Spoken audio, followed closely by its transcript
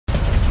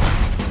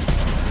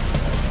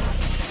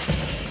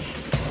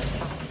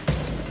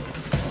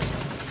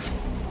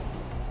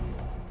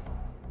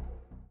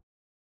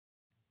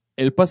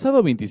El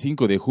pasado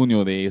 25 de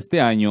junio de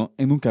este año,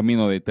 en un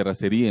camino de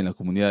terracería en la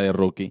comunidad de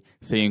Roque,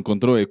 se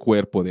encontró el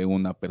cuerpo de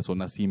una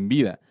persona sin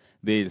vida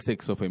del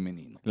sexo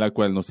femenino, la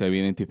cual no se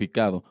había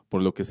identificado,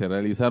 por lo que se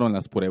realizaron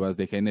las pruebas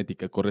de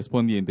genética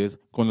correspondientes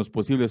con los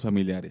posibles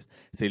familiares.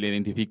 Se le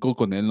identificó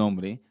con el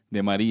nombre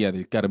de María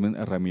del Carmen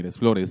Ramírez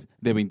Flores,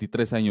 de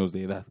 23 años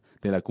de edad,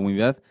 de la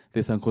comunidad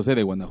de San José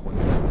de Guanajuato.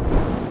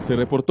 Se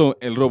reportó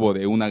el robo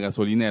de una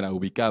gasolinera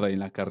ubicada en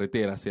la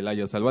carretera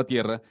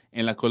Celaya-Salvatierra,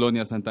 en la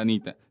colonia Santa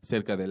Anita,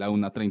 cerca de la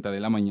 1:30 de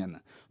la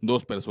mañana.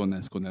 Dos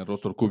personas con el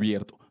rostro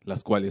cubierto,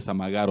 las cuales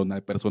amagaron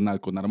al personal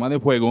con arma de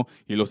fuego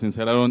y los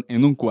encerraron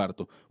en un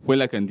cuarto. Fue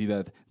la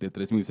cantidad de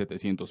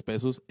 3,700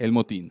 pesos el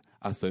motín.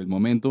 Hasta el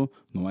momento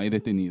no hay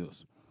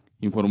detenidos.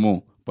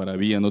 Informó para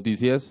Vía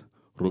Noticias,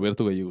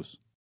 Roberto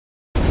Gallegos.